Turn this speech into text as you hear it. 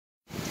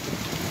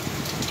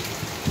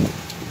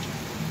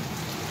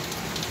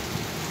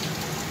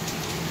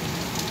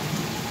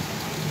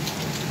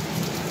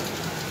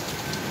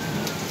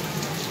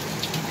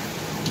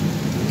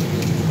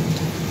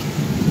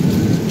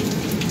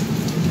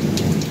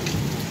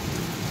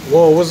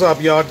Whoa, what's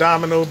up, y'all?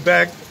 Domino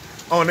back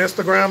on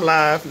Instagram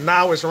Live.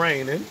 Now it's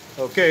raining.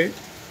 Okay.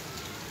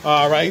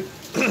 All right.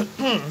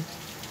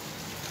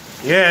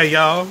 Yeah,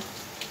 y'all.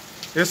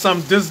 There's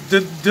some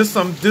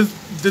some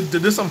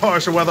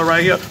harsher weather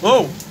right here.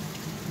 Oh.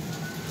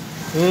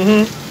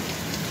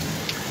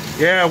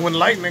 Yeah, when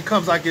lightning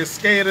comes, I get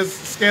scared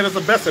as a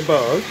Bessie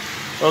bug.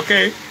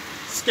 Okay.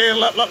 Scared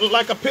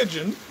like a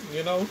pigeon,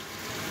 you know.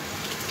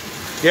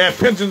 Yeah,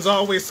 pigeons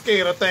always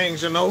scared of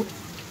things, you know.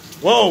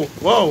 Whoa,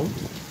 whoa.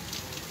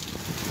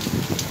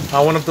 I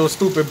wonder if those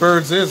stupid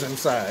birds is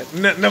inside.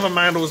 Never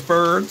mind those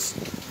birds.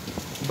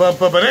 But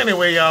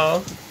anyway, y'all.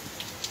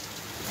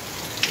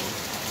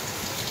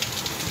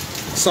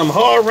 Some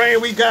hard rain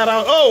we got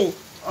out. Oh,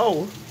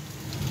 oh.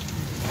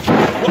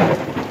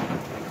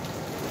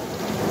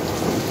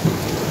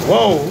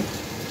 Whoa.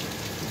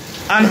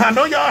 I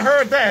know y'all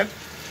heard that.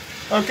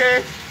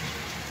 Okay.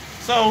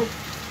 So.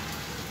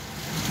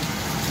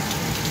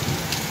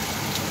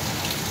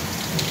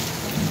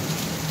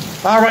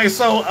 All right,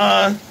 so,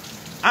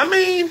 I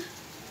mean,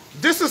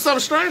 this is some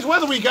strange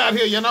weather we got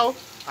here, you know.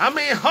 I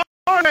mean, hard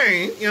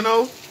rain, you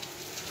know.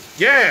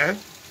 Yeah.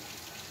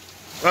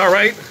 All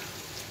right.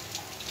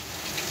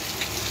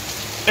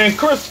 And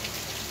Chris,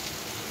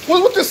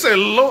 what this say?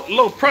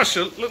 Low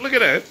pressure. Look at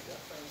that.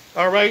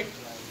 All right.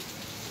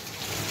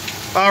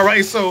 All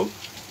right, so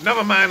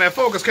never mind that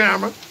focus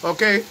camera,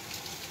 okay?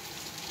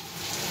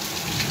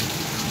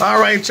 All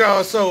right,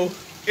 y'all, so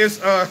it's,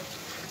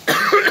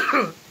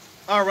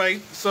 all right,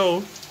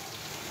 so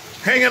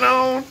hanging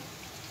on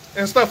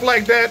and stuff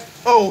like that.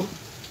 Oh,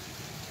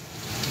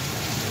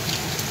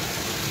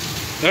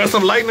 there's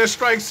some lightning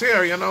strikes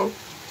here, you know,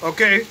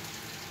 okay?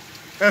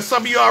 As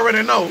some of you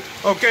already know,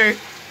 okay?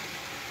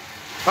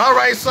 All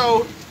right,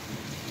 so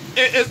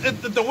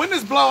the wind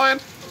is blowing.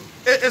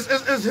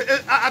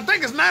 I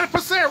think it's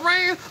 90%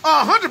 rain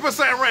or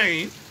 100%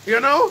 rain, you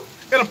know?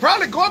 It'll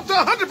probably go up to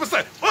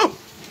 100%. Oh,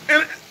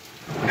 and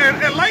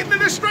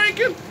lightning is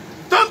striking.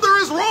 Thunder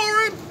is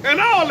roaring and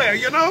all that,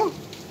 you know?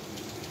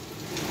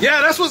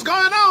 Yeah, that's what's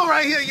going on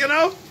right here, you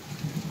know?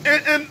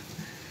 In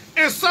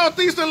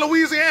southeastern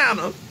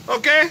Louisiana,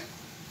 okay?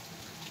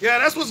 Yeah,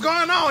 that's what's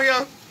going on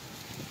here.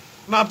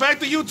 Now back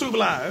to YouTube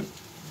Live.